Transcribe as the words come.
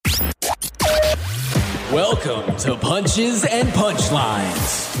Welcome to Punches and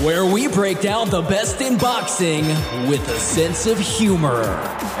Punchlines, where we break down the best in boxing with a sense of humor.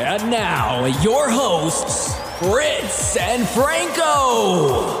 And now, your hosts, Fritz and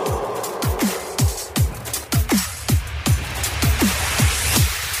Franco.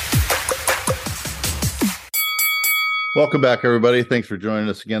 Welcome back, everybody. Thanks for joining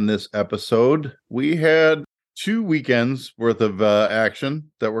us again this episode. We had 2 weekends worth of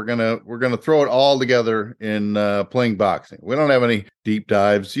action that we're gonna throw it all together in playing boxing. We don't have any deep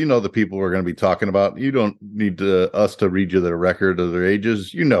dives. You know the people we're going to be talking about. You don't need us to read you their record or their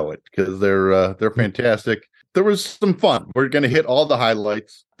ages. You know it because they're fantastic. There was some fun. We're going to hit all the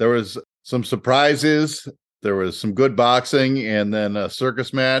highlights. There was some surprises. There was some good boxing, and then a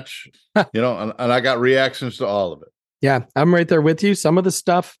circus match. And I got reactions to all of it. Yeah, I'm right there with you. Some of the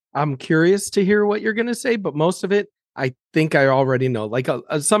stuff, I'm curious to hear what you're going to say, but most of it, I think I already know. Like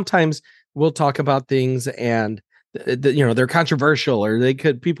sometimes we'll talk about things and they're controversial, or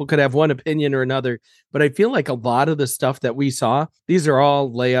people could have one opinion or another. But I feel like a lot of the stuff that we saw, these are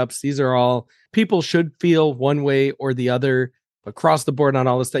all layups. These are all people should feel one way or the other across the board on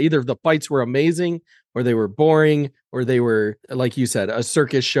all this stuff. Either the fights were amazing, or they were boring, or they were, like you said, a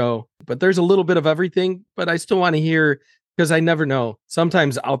circus show. But there's a little bit of everything, but I still want to hear, because I never know.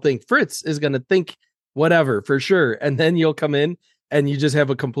 Sometimes I'll think Fritz is going to think whatever for sure. And then you'll come in and you just have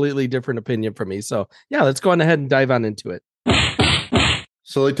a completely different opinion from me. So yeah, let's go on ahead and dive on into it.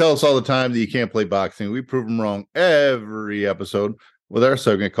 So they tell us all the time that you can't play boxing. We prove them wrong every episode with our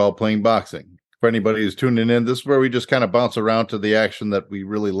segment called Playing Boxing. For anybody who's tuning in, this is where we just kind of bounce around to the action that we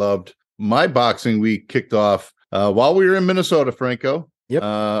really loved. My boxing week kicked off while we were in Minnesota, Franco. Yep.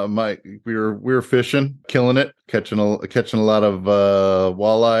 We were fishing, killing it, catching a lot of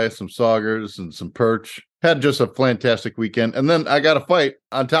walleye, some saugers, and some perch. Had just a fantastic weekend, and then I got a fight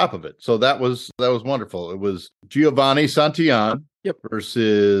on top of it. So that was wonderful. It was Giovanni Santillan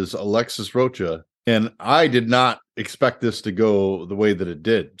versus Alexis Rocha, and I did not expect this to go the way that it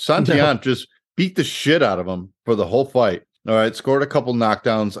did. Santillan just beat the shit out of him for the whole fight. All right, scored a couple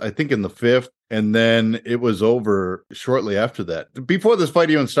knockdowns, I think in the 5th, and then it was over shortly after that. Before this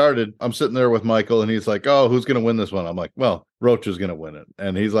fight even started, I'm sitting there with Michael, and he's like, "Oh, who's going to win this one?" I'm like, "Well, Rocha's going to win it."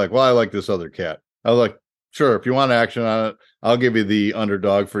 And he's like, "Well, I like this other cat." I was like, "Sure, if you want action on it, I'll give you the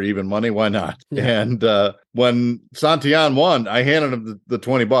underdog for even money. Why not?" Yeah. And when Santillan won, I handed him the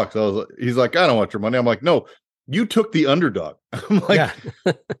 $20. He's like, "I don't want your money." I'm like, "No, you took the underdog." I'm like,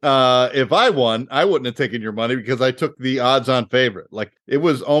 if I won, I wouldn't have taken your money because I took the odds-on favorite. Like, it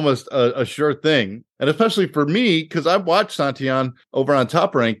was almost a sure thing. And especially for me, because I've watched Santillan over on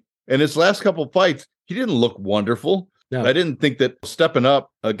Top Rank, and his last couple fights, he didn't look wonderful. No. I didn't think that stepping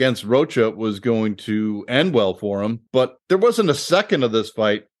up against Rocha was going to end well for him, but there wasn't a second of this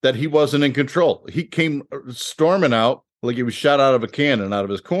fight that he wasn't in control. He came storming out like he was shot out of a cannon out of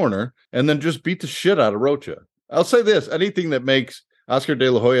his corner, and then just beat the shit out of Rocha. I'll say this, anything that makes Oscar De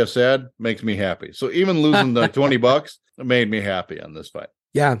La Hoya sad makes me happy. So even losing the $20 made me happy on this fight.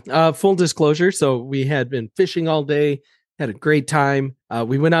 Yeah. Full disclosure. So we had been fishing all day, had a great time.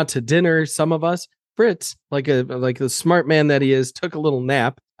 We went out to dinner. Some of us, Fritz, like the smart man that he is, took a little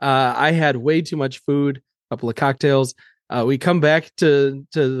nap. I had way too much food, a couple of cocktails. We come back to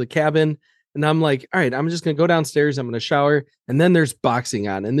the cabin, and I'm like, all right, I'm just going to go downstairs. I'm going to shower. And then there's boxing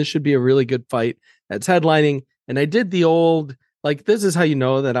on, and this should be a really good fight. That's headlining. And I did the old, like, this is how you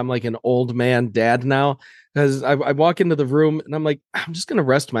know that I'm like an old man dad now, because I walk into the room and I'm like, I'm just going to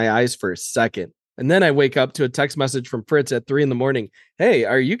rest my eyes for a second. And then I wake up to a text message from Fritz at 3 a.m. Hey,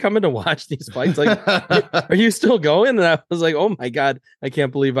 are you coming to watch these fights? Like, are you still going? And I was like, oh my God, I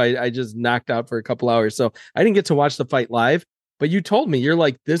can't believe I just knocked out for a couple hours. So I didn't get to watch the fight live, but you told me, you're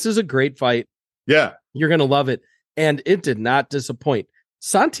like, this is a great fight. Yeah. You're going to love it. And it did not disappoint.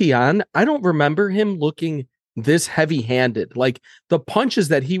 Santillan, I don't remember him looking this heavy-handed. Like, the punches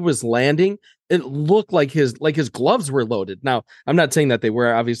that he was landing, it looked like his gloves were loaded. Now, I'm not saying that they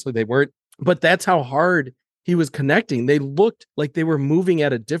were, obviously they weren't, but that's how hard he was connecting. They looked like they were moving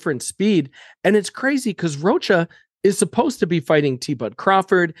at a different speed. And it's crazy because Rocha is supposed to be fighting T-Bud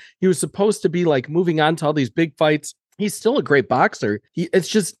Crawford. He was supposed to be like moving on to all these big fights. He's still a great boxer. It's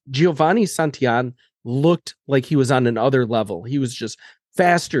just Giovanni Santillan looked like he was on another level. He was just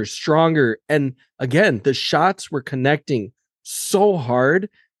faster, stronger. And again, the shots were connecting so hard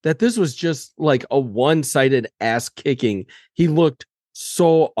that this was just like a one-sided ass kicking. He looked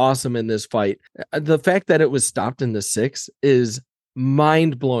so awesome in this fight. The fact that it was stopped in the 6th is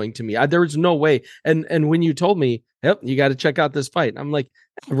mind-blowing to me. There was no way. And when you told me, yep, you got to check out this fight, I'm like,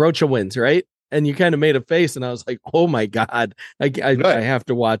 Rocha wins, right? And you kind of made a face, and I was like, oh my God, I have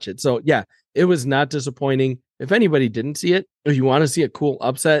to watch it. So yeah, It was not disappointing. If anybody didn't see it, if you want to see a cool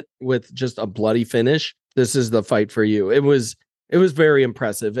upset with just a bloody finish, this is the fight for you. It was very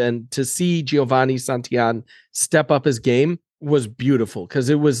impressive. And to see Giovanni Santillan step up his game was beautiful, because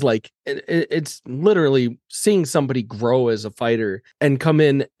it was like, it's literally seeing somebody grow as a fighter and come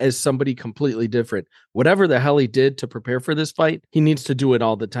in as somebody completely different. Whatever the hell he did to prepare for this fight, he needs to do it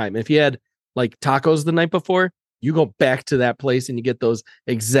all the time. If he had like tacos the night before, you go back to that place and you get those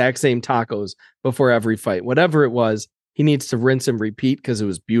exact same tacos before every fight. Whatever it was, he needs to rinse and repeat, because it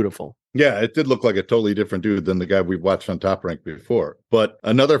was beautiful. Yeah, it did look like a totally different dude than the guy we've watched on Top Rank before. But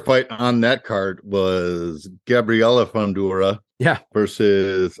another fight on that card was Gabriela Fundora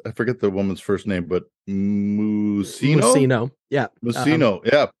versus, I forget the woman's first name, but Musino. Yeah. Musino.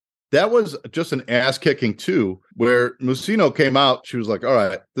 Yeah. That was just an ass kicking too, where Musino came out. She was like, all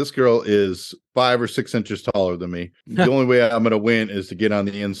right, this girl is 5 or 6 inches taller than me. The only way I'm going to win is to get on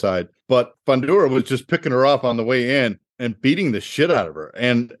the inside. But Fundora was just picking her off on the way in and beating the shit out of her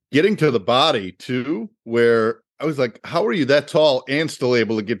and getting to the body too, where I was like, how are you that tall and still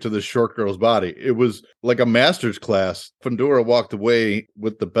able to get to this short girl's body? It was like a master's class. Fundora walked away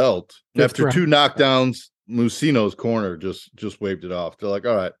with the belt. After 2 knockdowns, Musino's corner just waved it off. They're like,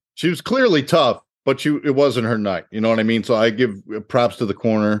 all right. She was clearly tough, but it wasn't her night. You know what I mean? So I give props to the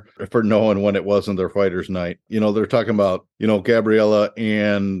corner for knowing when it wasn't their fighter's night. You know, they're talking about, Gabriela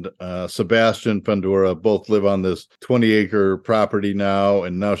and Sebastian Fundora both live on this 20-acre property now,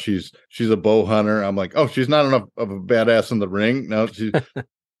 and now she's a bow hunter. I'm like, oh, she's not enough of a badass in the ring. No, she's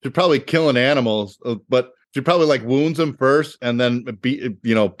probably killing animals, but she probably like wounds them first and then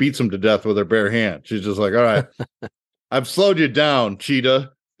beats them to death with her bare hand. She's just like, all right, I've slowed you down,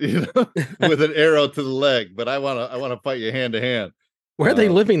 cheetah. With an arrow to the leg, but I want to fight you hand to hand. Where are they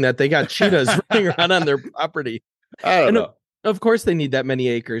living that they got cheetahs running around on their property? I don't know. Of course they need that many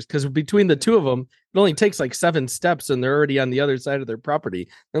acres, because between the two of them, it only takes like 7 steps and they're already on the other side of their property.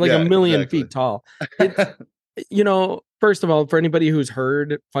 They're like a million feet tall. First of all, for anybody who's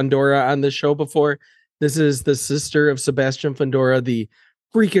heard Fundora on this show before, this is the sister of Sebastian Fundora, the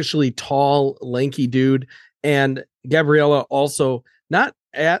freakishly tall, lanky dude. And Gabriela also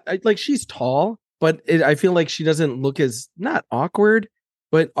she's tall, but I feel like she doesn't look as not awkward,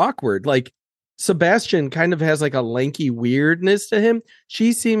 but awkward. Like Sebastian kind of has like a lanky weirdness to him.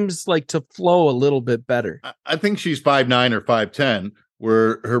 She seems like to flow a little bit better. I think she's 5'9" or 5'10",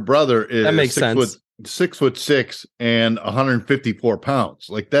 where her brother is that makes sense. 6'6" and 154 pounds.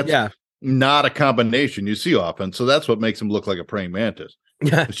 Like that's not a combination you see often. So that's what makes him look like a praying mantis.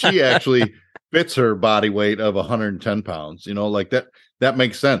 She actually fits her body weight of 110 pounds, like that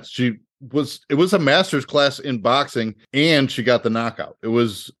makes sense. It was a master's class in boxing, and she got the knockout. It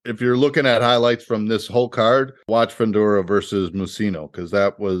was, if you're looking at highlights from this whole card, watch Fundora versus Musino, because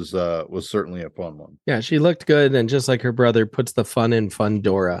that was certainly a fun one. Yeah, she looked good, and just like her brother, puts the fun in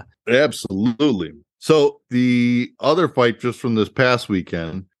Fundora. Absolutely. So the other fight just from this past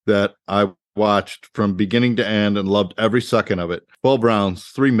weekend that I watched from beginning to end and loved every second of it. 12 rounds,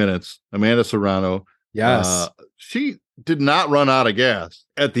 3 minutes. Amanda Serrano. Yes. She did not run out of gas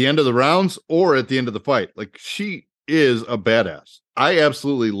at the end of the rounds or at the end of the fight. Like, she is a badass. I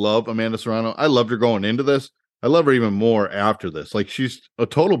absolutely love Amanda Serrano. I loved her going into this. I love her even more after this. Like, she's a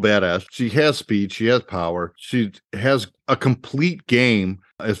total badass. She has speed. She has power. She has a complete game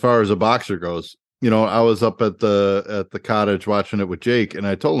as far as a boxer goes. I was up at the cottage watching it with Jake, and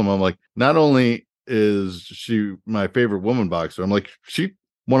I told him, I'm like, not only is she my favorite woman boxer, I'm like, she's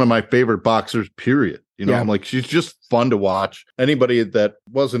one of my favorite boxers, period. I'm like, she's just fun to watch. Anybody that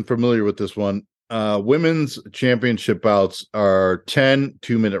wasn't familiar with this one, women's championship bouts are 10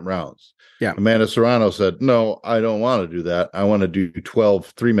 2-minute rounds. Yeah. Amanda Serrano said, no, I don't want to do that. I want to do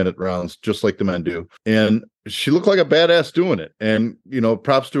 12 3-minute rounds, just like the men do. And she looked like a badass doing it. And,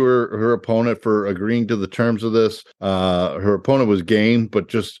 props to her opponent for agreeing to the terms of this. Her opponent was game,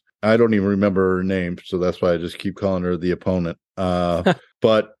 but I don't even remember her name. So that's why I just keep calling her the opponent.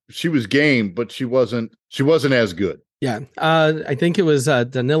 But she was game, but she wasn't as good. Yeah. I think it was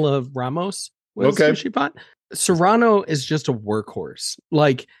Danila Ramos was who she fought. Serrano is just a workhorse.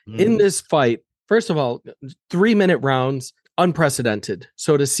 Like in this fight, first of all, 3-minute rounds, unprecedented.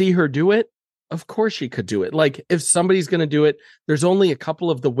 So to see her do it, of course she could do it. Like, if somebody's going to do it, there's only a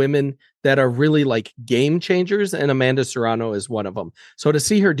couple of the women that are really like game changers, and Amanda Serrano is one of them. So to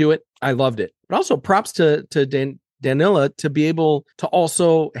see her do it, I loved it. But also props to Danila to be able to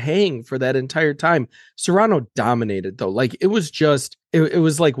also hang for that entire time. Serrano dominated though. Like, it was just, it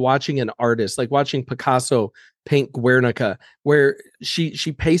was like watching an artist, like watching Picasso paint Guernica, where she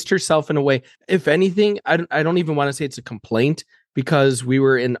paced herself in a way. If anything, I don't even want to say it's a complaint, because we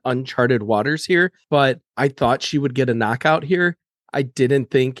were in uncharted waters here, but I thought she would get a knockout here. I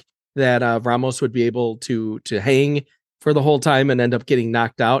didn't think that Ramos would be able to hang for the whole time and end up getting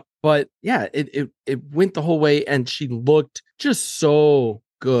knocked out. But yeah, it went the whole way, and she looked just so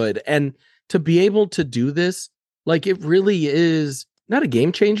good. And to be able to do this, like, it really is not a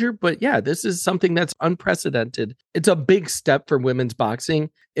game changer, but yeah, this is something that's unprecedented. It's a big step for women's boxing.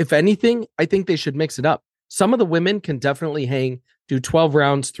 If anything, I think they should mix it up. Some of the women can definitely hang, do 12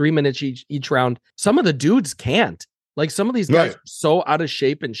 rounds, 3 minutes each round. Some of the dudes can't. Like, some of these guys are so out of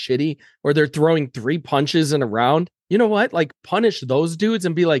shape and shitty, or they're throwing 3 punches in a round. You know what? Like, punish those dudes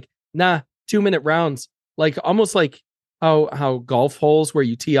and be like, nah, 2-minute rounds. Like, almost like how golf holes where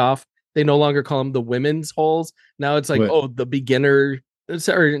you tee off, they no longer call them the women's holes. Now it's like, the beginner or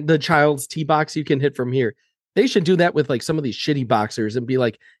the child's tee box you can hit from here. They should do that with like some of these shitty boxers and be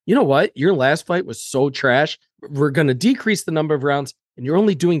like, you know what? Your last fight was so trash. We're going to decrease the number of rounds, and you're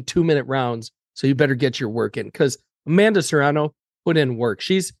only doing 2-minute rounds. So you better get your work in, because Amanda Serrano put in work.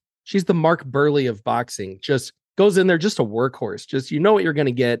 She's the Mark Burley of boxing. Just goes in there, just a workhorse. Just, you know what you're going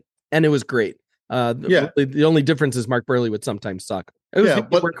to get. And it was great. The only difference is Mark Burley would sometimes suck. It was the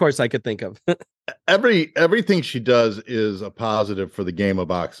workhorse I could think of. Everything she does is a positive for the game of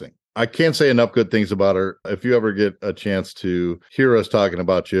boxing. I can't say enough good things about her. If you ever get a chance to hear us talking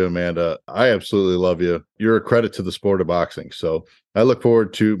about you, Amanda, I absolutely love you. You're a credit to the sport of boxing. So I look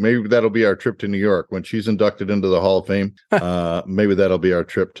forward to, maybe that'll be our trip to New York when she's inducted into the Hall of Fame. Maybe that'll be our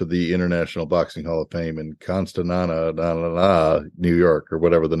trip to the International Boxing Hall of Fame in Constantina, New York, or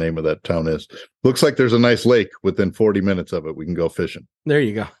whatever the name of that town is. Looks like there's a nice lake within 40 minutes of it. We can go fishing. There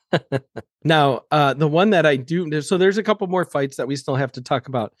you go. Now, the one that I do, so there's a couple more fights that we still have to talk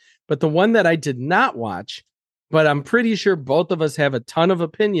about, but the one that I did not watch, but I'm pretty sure both of us have a ton of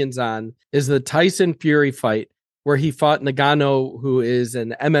opinions on, is the Tyson Fury fight, where he fought Nagano, who is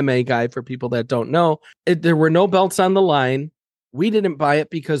an MMA guy for people that don't know. There were no belts on the line. We didn't buy it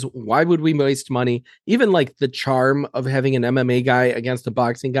because why would we waste money? Even like the charm of having an MMA guy against a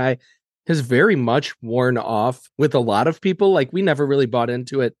boxing guy has very much worn off with a lot of people. Like, we never really bought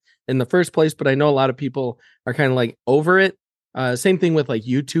into it in the first place, but I know a lot of people are kind of like over it. Same thing with like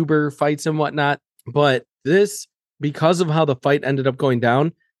YouTuber fights and whatnot. But this, because of how the fight ended up going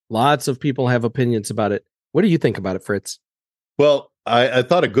down, lots of people have opinions about it. What do you think about it, Fritz? Well, I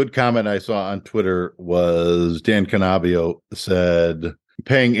thought a good comment I saw on Twitter was Dan Canabio said,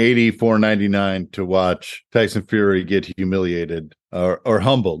 paying $84.99 to watch Tyson Fury get humiliated or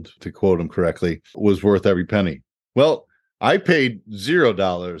humbled, to quote him correctly, was worth every penny. Well, I paid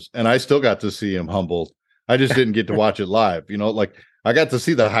 $0 and I still got to see him humbled. I just didn't get to watch it live. You know, like, I got to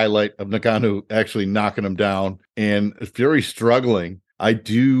see the highlight of Nagano actually knocking him down and Fury struggling. I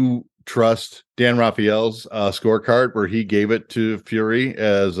do trust Dan Raphael's scorecard, where he gave it to Fury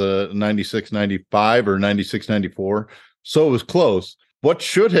as a 96-95 or 96-94. So it was close. What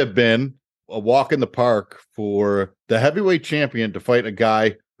should have been a walk in the park for the heavyweight champion to fight a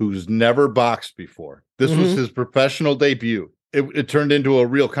guy who's never boxed before. This was his professional debut. It turned into a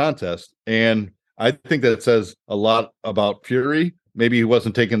real contest. And I think that says a lot about Fury. Maybe he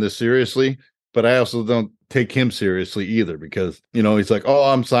wasn't taking this seriously, but I also don't take him seriously either, because, you know, he's like,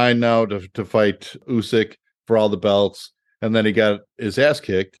 oh, I'm signed now to fight Usyk for all the belts. And then he got his ass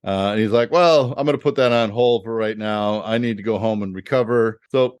kicked. And he's like, well, I'm going to put that on hold for right now. I need to go home and recover.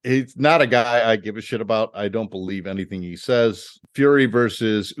 So he's not a guy I give a shit about. I don't believe anything he says. Fury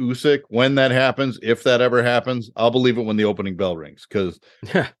versus Usyk, when that happens, if that ever happens, I'll believe it when the opening bell rings, because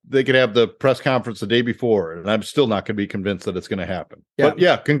they could have the press conference the day before, and I'm still not going to be convinced that it's going to happen. Yeah. But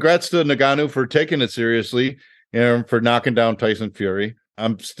yeah, congrats to Nagano for taking it seriously and for knocking down Tyson Fury.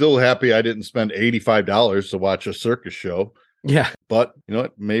 I'm still happy I didn't spend $85 to watch a circus show. Yeah. But you know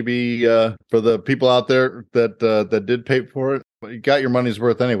what? Maybe for the people out there that did pay for it, you got your money's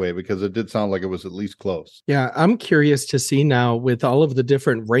worth anyway, because it did sound like it was at least close. Yeah, I'm curious to see now, with all of the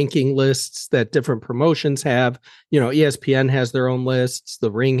different ranking lists that different promotions have. You know, ESPN has their own lists, The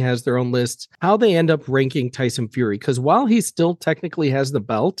Ring has their own lists, how they end up ranking Tyson Fury. Because while he still technically has the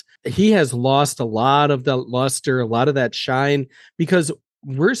belt, he has lost a lot of the luster, a lot of that shine, because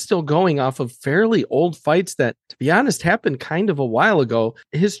we're still going off of fairly old fights that, to be honest, happened kind of a while ago.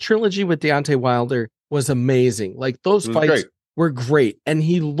 His trilogy with Deontay Wilder was amazing. Like, those fights were great. And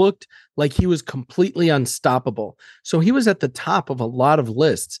he looked like he was completely unstoppable. So he was at the top of a lot of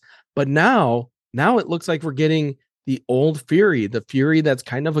lists. But now it looks like we're getting the old Fury, the Fury that's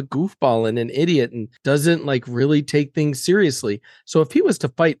kind of a goofball and an idiot and doesn't like really take things seriously. So if he was to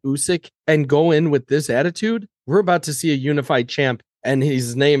fight Usyk and go in with this attitude, we're about to see a unified champ. And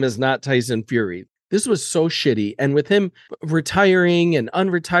his name is not Tyson Fury. this was so shitty. And with him retiring and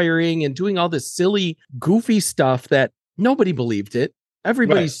unretiring and doing all this silly, goofy stuff that nobody believed it.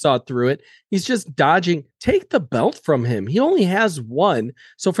 Everybody saw through it. He's just dodging. Take the belt from him. He only has one.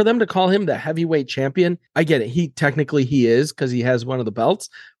 So for them to call him the heavyweight champion, I get it. He is because he has one of the belts,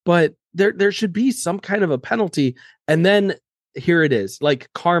 but there should be some kind of a penalty. And then here it is, like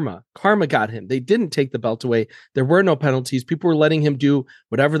karma got him. They didn't take the belt away. There were no penalties. People were letting him do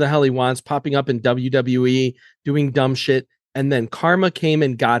whatever the hell he wants, popping up in WWE, doing dumb shit. And then karma came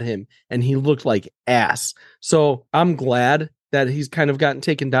and got him, and he looked like ass. So I'm glad that he's kind of gotten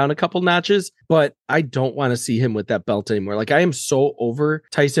taken down a couple notches, but I don't want to see him with that belt anymore. Like, I am so over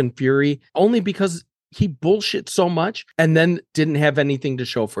Tyson Fury, only because he bullshit so much and then didn't have anything to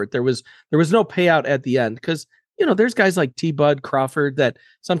show for it. There was no payout at the end, because there's guys like T-Bud Crawford that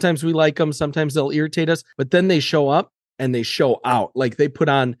sometimes we like them, sometimes they'll irritate us, but then they show up and they show out. Like, they put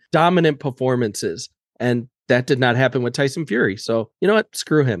on dominant performances, and that did not happen with Tyson Fury. So, you know what?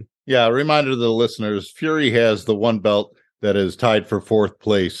 Screw him. Yeah, a reminder to the listeners, Fury has the one belt that is tied for fourth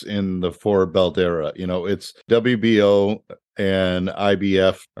place in the 4-belt era. It's WBO and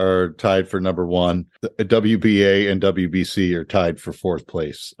IBF are tied for number one. WBA and WBC are tied for fourth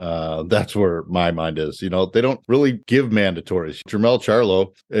place. That's where my mind is. They don't really give mandatories. Jermell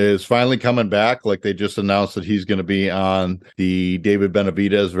Charlo is finally coming back. Like, they just announced that he's going to be on the David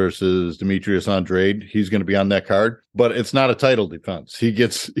Benavidez versus Demetrius Andrade. He's going to be on that card, but it's not a title defense. He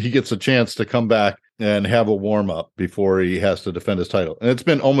gets a chance to come back and have a warm-up before he has to defend his title. And it's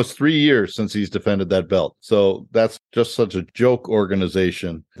been almost 3 years since he's defended that belt. So that's just such a joke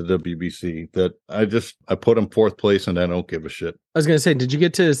organization, the WBC, that I put him fourth place and I don't give a shit. I was going to say, did you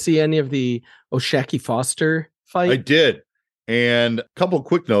get to see any of the O'Shaquie Foster fight? I did. And a couple of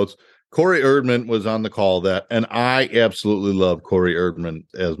quick notes. Corey Erdman was on the call and I absolutely love Corey Erdman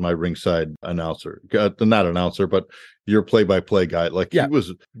as my ringside announcer. Not announcer, but your play-by-play guy. Like, He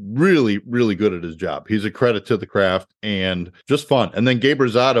was really, really good at his job. He's a credit to the craft and just fun. And then Gabe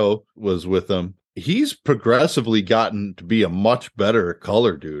Rosado was with him. He's progressively gotten to be a much better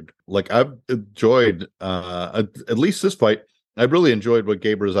color dude. Like, I've enjoyed, at least this fight, I really enjoyed what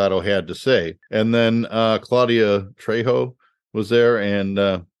Gabe Rosado had to say. And then Claudia Trejo was there,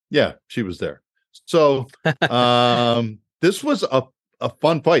 and she was there. So this was a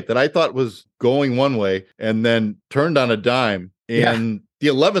fun fight that I thought was going one way and then turned on a dime. And the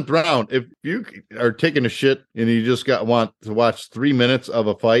 11th round, if you are taking a shit and you just want to watch 3 minutes of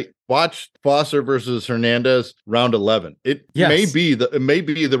a fight, watch Foster versus Hernandez round 11. It may be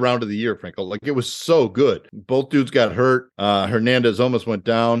the round of the year, Franco. Like, it was so good. Both dudes got hurt. Hernandez almost went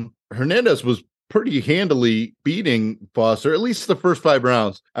down. Hernandez was pretty handily beating Foster. At least the first 5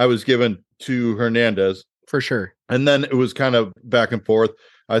 rounds I was given to Hernandez. For sure. And then it was kind of back and forth.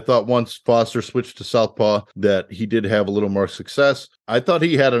 I thought once Foster switched to southpaw that he did have a little more success. I thought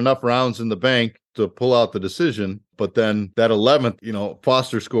he had enough rounds in the bank to pull out the decision. But then that 11th,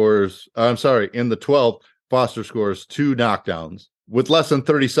 Foster scores, in the 12th, Foster scores 2 knockdowns. With less than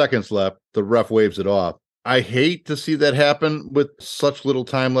 30 seconds left, the ref waves it off. I hate to see that happen with such little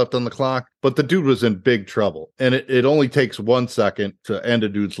time left on the clock, but the dude was in big trouble. And it only takes 1 second to end a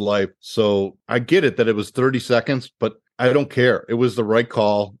dude's life. So I get it that it was 30 seconds, but I don't care. It was the right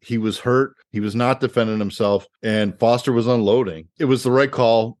call. He was hurt. He was not defending himself, and Foster was unloading. It was the right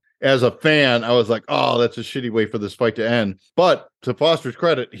call. As a fan, I was like, oh, that's a shitty way for this fight to end. But to Foster's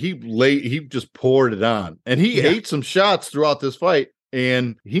credit, he just poured it on. And he ate some shots throughout this fight.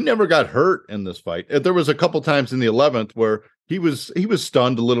 And he never got hurt in this fight. There was a couple times in the 11th where he was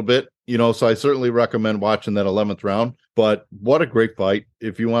stunned a little bit, so I certainly recommend watching that 11th round. But what a great fight.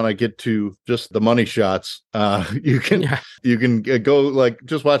 If you want to get to just the money shots, you can go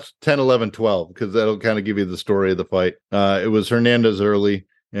just watch 10, 11, 12, because that'll kind of give you the story of the fight. It was Hernandez early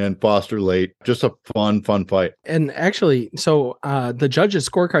and Foster late. Just a fun fight. And actually, so the judges'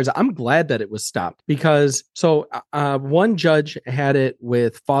 scorecards, I'm glad that it was stopped, because one judge had it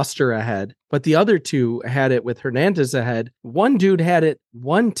with Foster ahead, but the other 2 had it with Hernandez ahead. One dude had it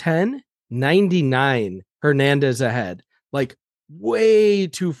 110-99, Hernandez ahead. Like, way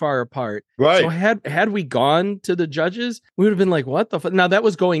too far apart. Right. So had we gone to the judges, we would have been like, what the fuck? Now, that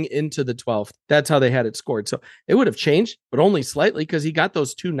was going into the 12th. That's how they had it scored. So it would have changed, but only slightly, because he got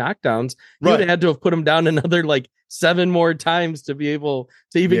those 2 knockdowns. He would have had to have put him down another 7 more times to be able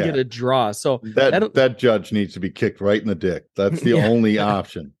to even get a draw. So that judge needs to be kicked right in the dick. That's the only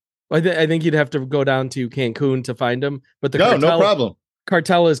option. I think you'd have to go down to Cancun to find him. But no problem.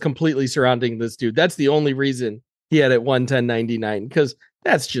 Cartel is completely surrounding this dude. That's the only reason he had it 110-99, because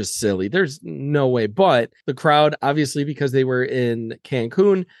that's just silly. There's no way. But the crowd, obviously, because they were in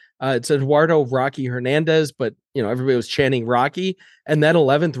Cancun, It's Eduardo Rocky Hernandez, but everybody was chanting Rocky, and that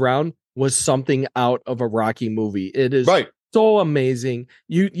 11th round was something out of a Rocky movie. It is right. So amazing.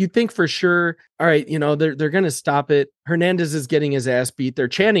 You think for sure, all right, they're going to stop it. Hernandez is getting his ass beat. They're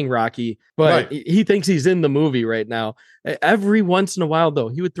chanting Rocky, but he thinks he's in the movie right now. Every once in a while, though,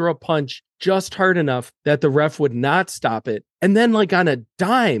 he would throw a punch just hard enough that the ref would not stop it. And then, like on a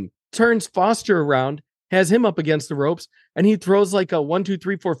dime, turns Foster around, has him up against the ropes, and he throws like a 1, 2,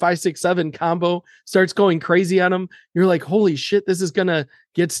 3, 4, 5, 6, 7 combo, starts going crazy on him. You're like, holy shit, this is going to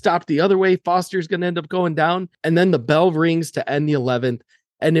get stopped the other way. Foster's going to end up going down. And then the bell rings to end the 11th.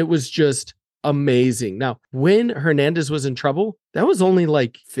 And it was just amazing. Now, when Hernandez was in trouble, that was only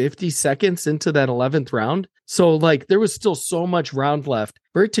like 50 seconds into that 11th round. So like there was still so much round left.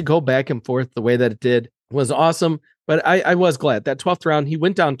 For it to go back and forth the way that it did was awesome. But I was glad that 12th round, he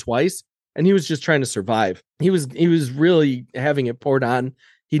went down twice. And he was just trying to survive. He was really having it poured on.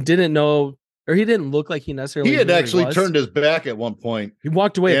 He didn't know, or he didn't look like he necessarily. He had actually turned his back at one point. He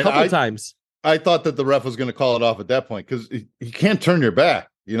walked away a couple times. I thought that the ref was going to call it off at that point because he can't turn your back.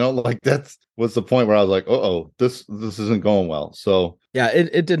 Like that was the point where I was like, this isn't going well. So yeah,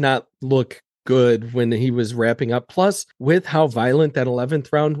 it did not look good when he was wrapping up. Plus, with how violent that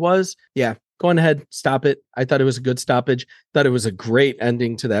 11th round was, yeah. Go on ahead, stop it. I thought it was a good stoppage. Thought it was a great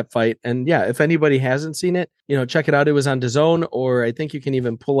ending to that fight. And yeah, if anybody hasn't seen it, check it out. It was on DAZN, or I think you can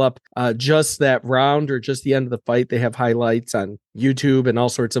even pull up just that round or just the end of the fight. They have highlights on YouTube and all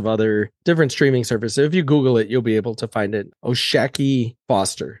sorts of other different streaming services. If you Google it, you'll be able to find it. O'Shaquie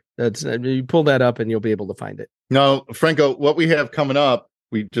Foster. You pull that up and you'll be able to find it. Now, Franco, what we have coming up,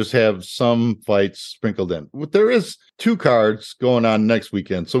 we just have some fights sprinkled in. There is 2 cards going on next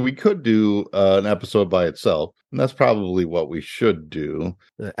weekend, so we could do an episode by itself, and that's probably what we should do.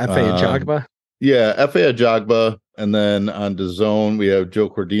 The F.A. Ajagba? Yeah, F.A. Ajagba, and then on DAZN, we have Joe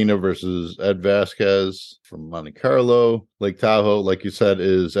Cordina versus Ed Vasquez from Monte Carlo. Lake Tahoe, like you said,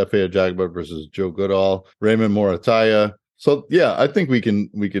 is F.A. Ajagba versus Joe Goodall. Raymond Morataya. So yeah, I think we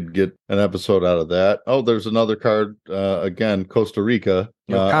could get an episode out of that. Oh, there's another card again, Costa Rica.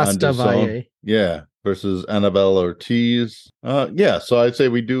 Costa Valle. Yeah, versus Annabelle Ortiz. Yeah, so I'd say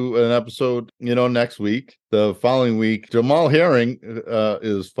we do an episode, next week. The following week, Jamal Herring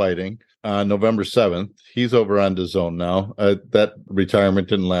is fighting on November 7th. He's over on DAZN now. That retirement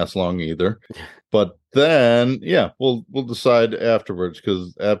didn't last long either. But then, yeah, we'll decide afterwards,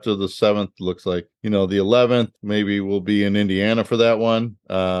 because after the 7th, looks like, the 11th, maybe we'll be in Indiana for that one.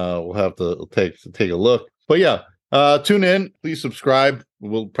 We'll have to take a look. But yeah, tune in. Please subscribe.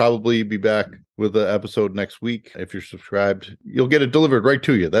 We'll probably be back with the episode next week. If you're subscribed, you'll get it delivered right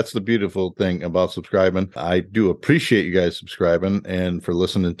to you. That's the beautiful thing about subscribing. I do appreciate you guys subscribing and for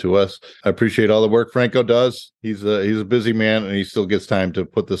listening to us. I appreciate all the work Franco does. He's a busy man, and he still gets time to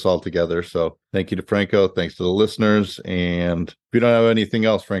put this all together. So thank you to Franco. Thanks to the listeners. And if you don't have anything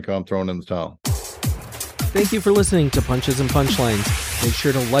else, Franco, I'm throwing in the towel. Thank you for listening to Punches and Punchlines. Make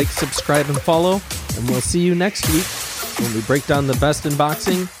sure to like, subscribe, and follow. And we'll see you next week when we break down the best in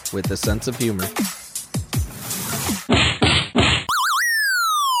boxing with a sense of humor.